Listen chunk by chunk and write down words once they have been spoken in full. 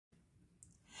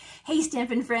Hey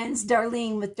Stampin' friends,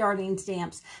 Darlene with Darling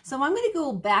Stamps. So I'm going to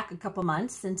go back a couple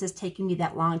months since it's taking me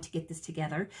that long to get this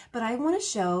together, but I want to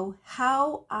show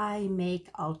how I make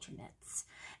alternates.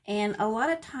 And a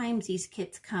lot of times these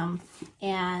kits come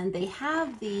and they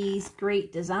have these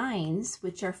great designs,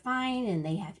 which are fine and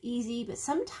they have easy, but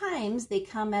sometimes they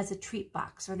come as a treat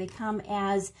box or they come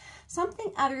as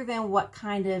something other than what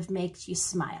kind of makes you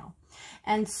smile.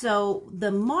 And so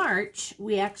the March,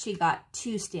 we actually got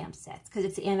 2 stamp sets because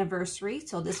it's the anniversary.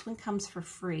 So this one comes for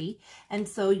free. And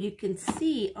so you can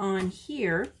see on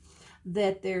here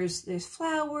that there's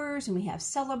flowers and we have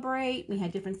celebrate, we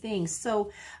have different things.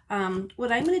 So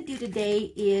what I'm going to do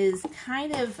today is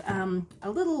kind of a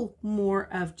little more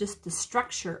of just the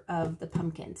structure of the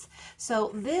pumpkins.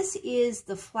 So this is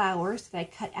the flowers that I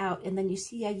cut out, and then you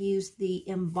see I use the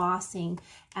embossing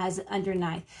as an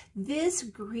underknife. This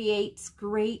creates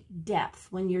great depth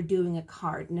when you're doing a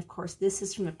card, and of course this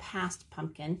is from a past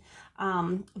pumpkin,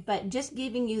 but just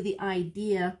giving you the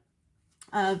idea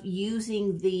of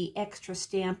using the extra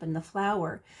stamp and the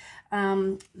flower.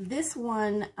 This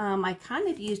one, I kind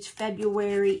of used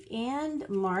February and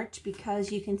March because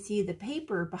you can see the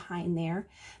paper behind there.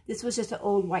 This was just an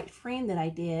old white frame that I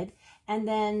did, and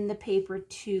then the paper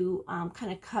to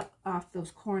kind of cut off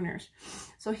those corners.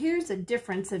 So here's a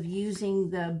difference of using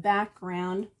the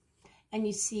background, and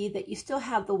you see that you still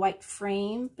have the white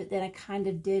frame, but then I kind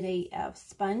of did a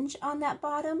sponge on that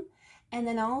bottom. And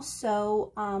then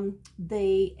also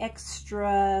the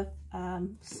extra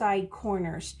side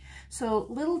corners. So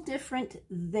a little different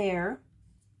there.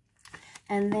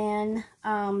 And then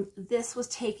this was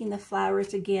taking the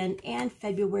flowers again and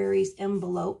February's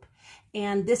envelope.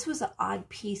 And this was an odd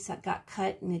piece that got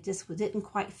cut and it just didn't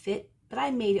quite fit, but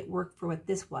I made it work for what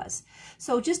this was.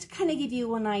 So just to kind of give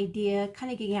you an idea,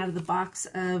 kind of getting out of the box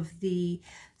of the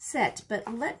set.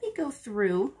 But let me go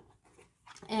through.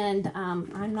 And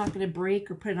I'm not going to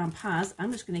break or put it on pause.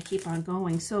 I'm just going to keep on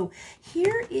going. So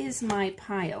here is my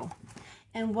pile.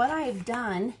 And what I've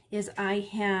done is I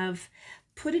have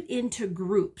put it into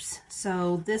groups.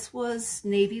 So this was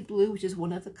navy blue, which is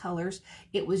one of the colors.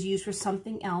 It was used for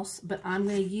something else, but I'm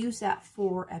going to use that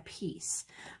for a piece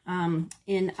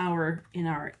in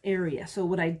our area. So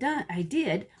what I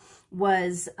did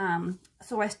was,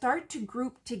 so I start to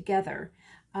group together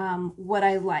what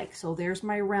I like. So there's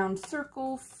my round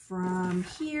circle from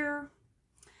here,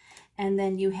 and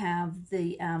then you have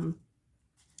the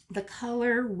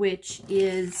color, which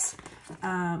is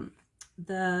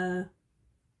the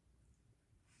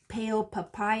pale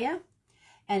papaya.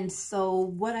 And so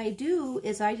what I do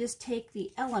is I just take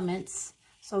the elements.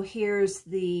 So here's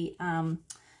the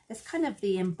it's kind of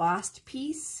the embossed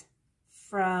piece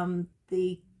from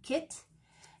the kit.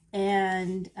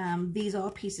 And these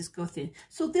all pieces go through.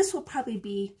 So this will probably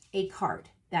be a card.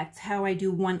 That's how I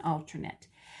do one alternate.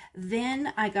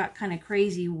 Then I got kind of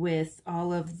crazy with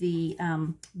all of the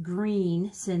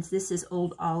green, since this is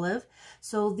old olive.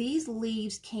 So these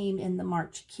leaves came in the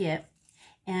March kit,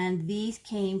 and these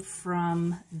came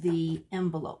from the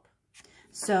envelope.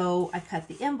 So I cut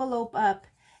the envelope up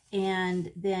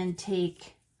and then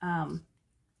take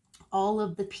all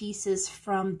of the pieces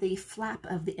from the flap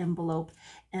of the envelope.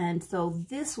 And so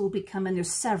this will become, and there's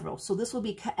several, so this will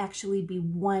be actually be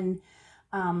one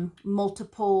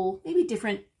multiple, maybe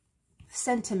different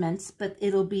sentiments, but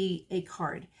it'll be a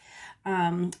card.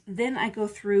 Then I go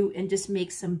through and just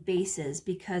make some bases,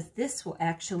 because this will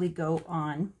actually go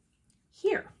on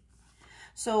here.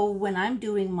 So when I'm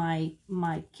doing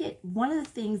my kit, one of the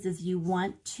things is you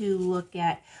want to look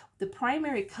at the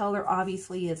primary color.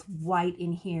 Obviously is white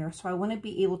in here, so I want to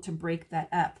be able to break that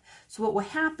up. So what will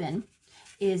happen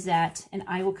is that, and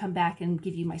I will come back and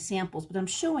give you my samples, but I'm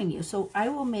showing you. So I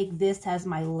will make this as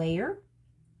my layer.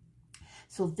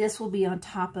 So this will be on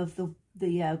top of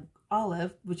the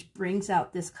olive, which brings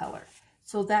out this color.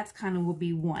 So that's kind of will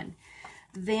be one.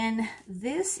 Then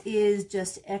this is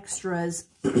just extras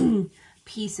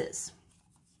pieces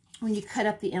when you cut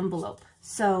up the envelope.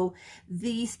 So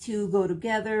these two go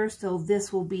together. So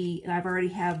this will be, and I've already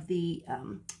have the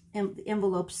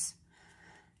envelopes,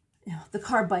 you know, the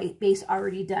card base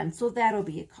already done. So that'll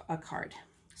be a card.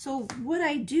 So what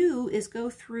I do is go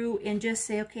through and just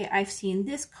say, okay, I've seen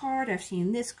this card, I've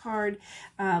seen this card.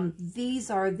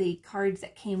 These are the cards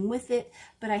that came with it,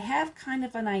 but I have kind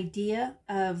of an idea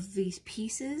of these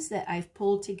pieces that I've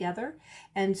pulled together.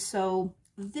 And so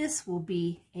this will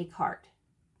be a card.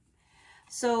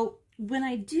 So when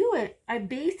I do it, I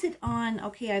base it on,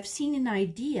 okay, I've seen an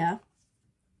idea,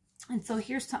 And so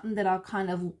here's something that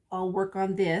I'll work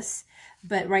on this,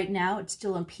 but right now it's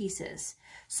still in pieces.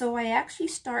 So I actually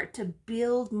start to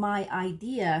build my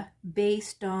idea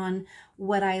based on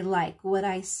what I like, what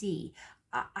I see.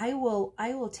 I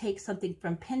will take something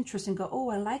from Pinterest and go, oh,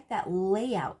 I like that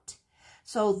layout.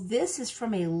 So this is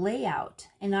from a layout,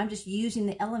 and I'm just using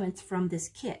the elements from this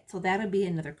kit. So that'll be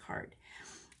another card.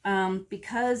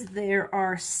 Because there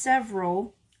are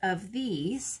several of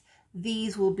these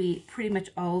will be pretty much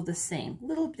all the same. A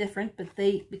little different, but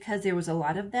because there was a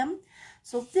lot of them.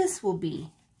 So this will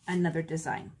be another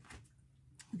design.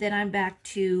 Then I'm back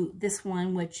to this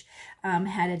one, which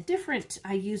had a different,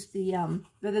 I used the,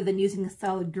 rather than using a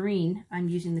solid green, I'm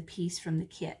using the piece from the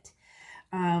kit.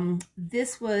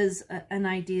 This was an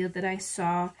idea that I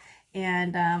saw,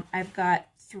 and I've got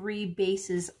 3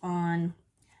 bases on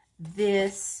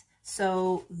this.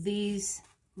 So these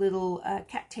little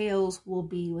cattails will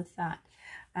be with that.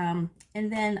 And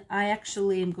then I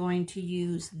actually am going to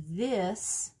use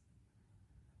this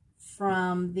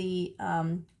from the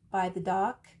by the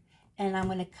dock, and I'm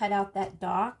going to cut out that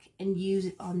dock and use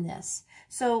it on this.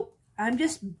 So I'm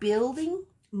just building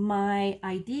my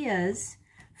ideas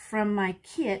from my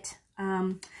kit.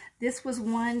 This was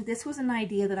an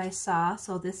idea that I saw.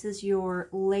 So this is your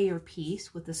layer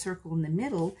piece with the circle in the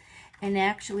middle, and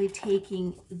actually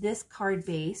taking this card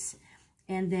base,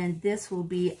 and then this will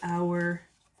be our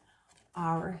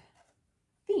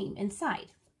theme inside.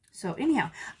 So anyhow,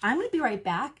 I'm going to be right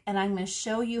back, and I'm going to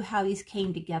show you how these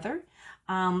came together,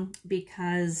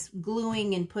 because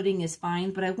gluing and putting is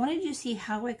fine, but I wanted you to see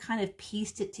how I kind of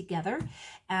pieced it together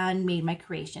and made my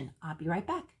creation. I'll be right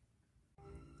back.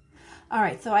 All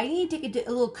right, so I need to take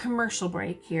a little commercial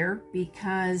break here,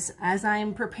 because as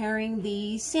I'm preparing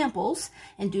these samples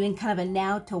and doing kind of a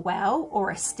now to wow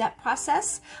or a step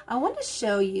process, I want to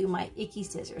show you my icky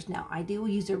scissors. Now, I do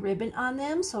use a ribbon on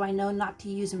them, so I know not to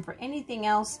use them for anything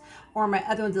else, or my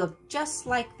other ones look just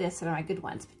like this that are my good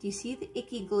ones. But do you see the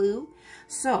icky glue?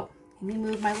 So let me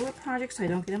move my little project so I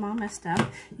don't get them all messed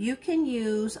up. You can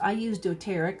use, I use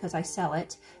doTERRA because I sell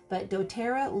it, but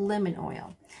doTERRA lemon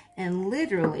oil. And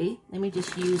literally, let me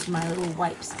just use my little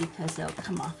wipes because they'll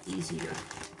come off easier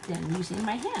than using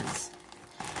my hands.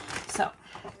 So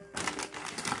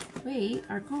we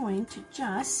are going to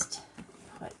just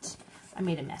put, I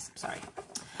made a mess, I'm sorry.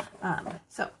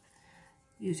 So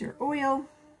use your oil,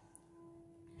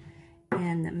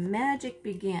 and the magic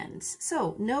begins.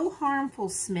 So no harmful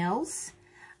smells,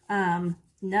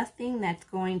 nothing that's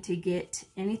going to get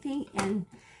anything. And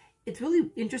it's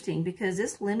really interesting because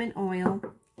this lemon oil,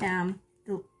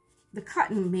 the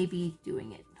cotton may be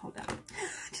doing it. Hold on,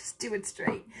 just do it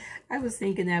straight. I was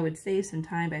thinking I would save some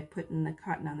time by putting the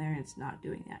cotton on there, and it's not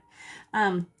doing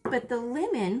that. But the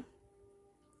lemon,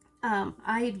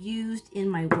 I've used in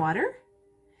my water.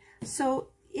 So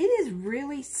it is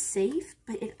really safe,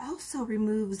 but it also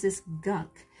removes this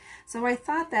gunk. So I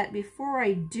thought that before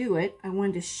I do it, I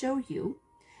wanted to show you,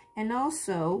 and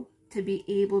also to be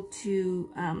able to,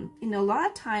 you know, a lot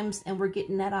of times, and we're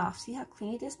getting that off. See how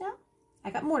clean it is now? I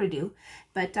got more to do,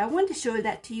 but I wanted to show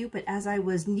that to you. But as I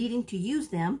was needing to use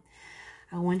them,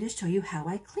 I wanted to show you how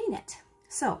I clean it.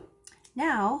 So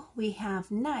now we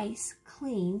have nice,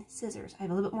 clean scissors. I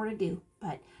have a little bit more to do,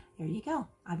 but there you go.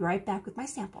 I'll be right back with my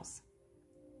samples.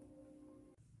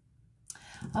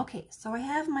 Okay, so I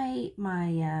have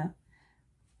my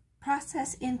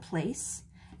process in place,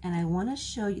 and I want to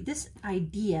show you, this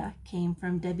idea came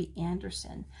from Debbie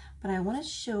Anderson, but I want to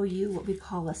show you what we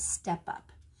call a step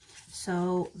up.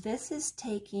 So this is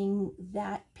taking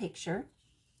that picture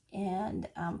and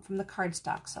from the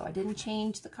cardstock. So I didn't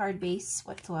change the card base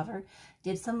whatsoever.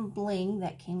 Did some bling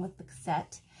that came with the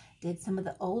set. Did some of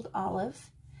the old olive,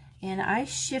 and I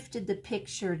shifted the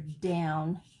picture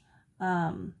down.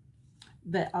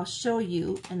 But I'll show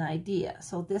you an idea.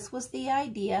 So this was the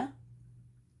idea.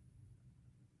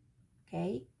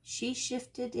 Okay, she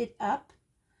shifted it up.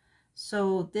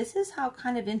 So this is how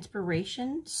kind of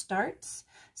inspiration starts.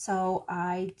 So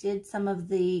I did some of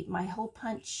my hole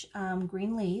punch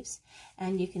green leaves,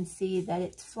 and you can see that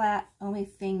it's flat. Only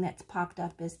thing that's popped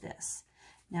up is this.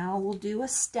 Now we'll do a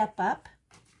step up,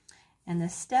 and the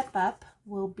step up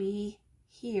will be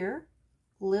here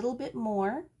a little bit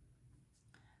more.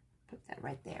 Put that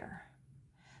right there.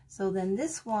 So then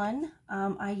this one,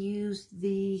 I used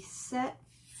the set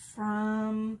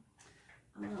from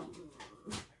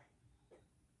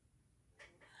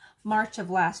March of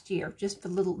last year, just for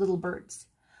little birds,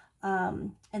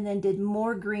 and then did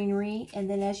more greenery. And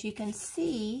then as you can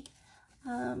see,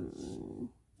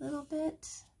 little bit,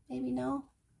 maybe no,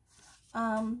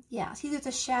 yeah, see there's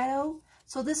a shadow.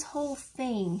 So this whole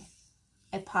thing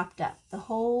I popped up. The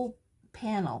whole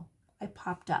panel I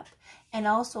popped up, and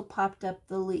also popped up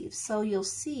the leaves. So you'll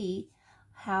see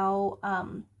how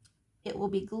it will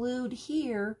be glued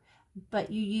here,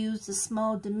 but you use the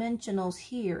small dimensionals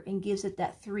here and gives it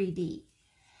that 3D.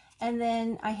 And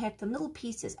then I had the little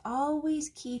pieces. Always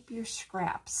keep your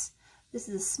scraps. This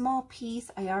is a small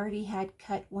piece I already had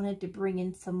cut, wanted to bring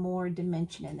in some more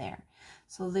dimension in there.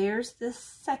 So there's the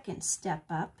second step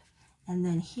up. And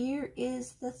then here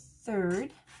is the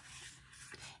third.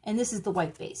 And this is the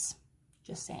white base,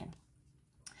 just saying.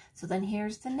 So then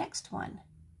here's the next one.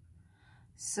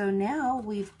 So now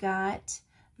we've got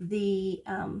the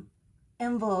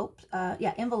envelopes.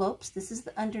 Envelopes. This is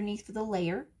the underneath of the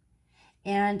layer.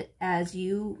 And as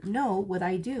you know, what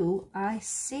I do, I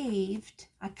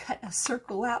cut a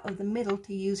circle out of the middle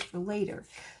to use for later.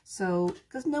 So,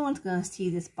 because no one's going to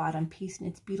see this bottom piece and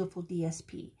its beautiful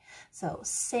DSP. So,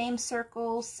 same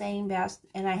circle, same base,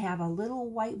 and I have a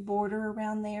little white border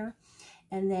around there.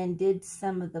 And then did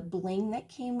some of the bling that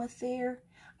came with there.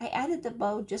 I added the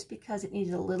bow just because it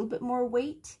needed a little bit more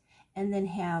weight. And then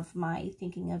have my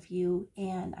thinking of you,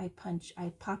 and I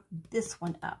popped this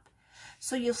one up.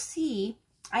 So you'll see,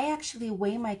 I actually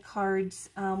weigh my cards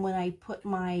when I put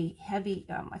my heavy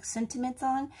like sentiments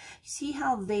on. You see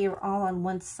how they are all on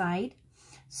one side?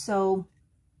 So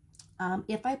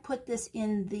if I put this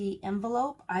in the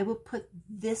envelope, I will put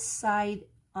this side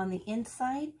on the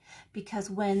inside, because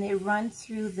when they run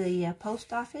through the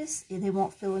post office, they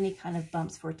won't feel any kind of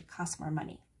bumps for it to cost more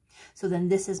money. So then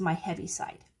this is my heavy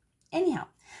side. Anyhow,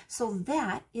 so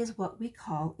that is what we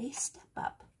call a step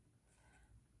up.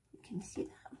 Can you see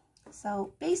that?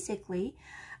 So basically,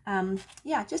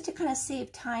 yeah, just to kind of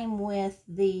save time with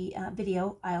the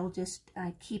video, I'll just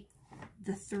keep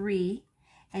the 3,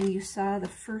 and you saw the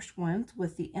first ones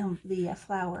with the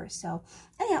flowers. So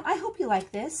anyhow, I hope you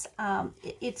like this.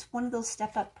 It's one of those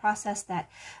step-up process that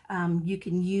you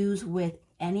can use with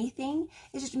anything.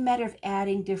 It's just a matter of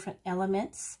adding different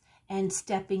elements and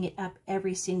stepping it up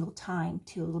every single time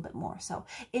to a little bit more. So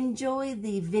enjoy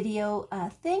the video.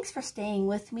 Thanks for staying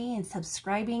with me and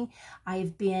subscribing.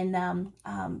 I've been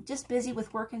just busy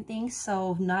with work and things,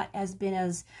 so not as been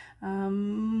as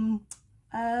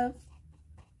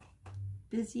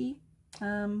busy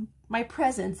my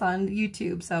presence on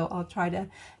YouTube. So I'll try to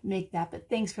make that. But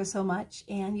thanks for so much,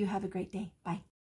 and you have a great day. Bye.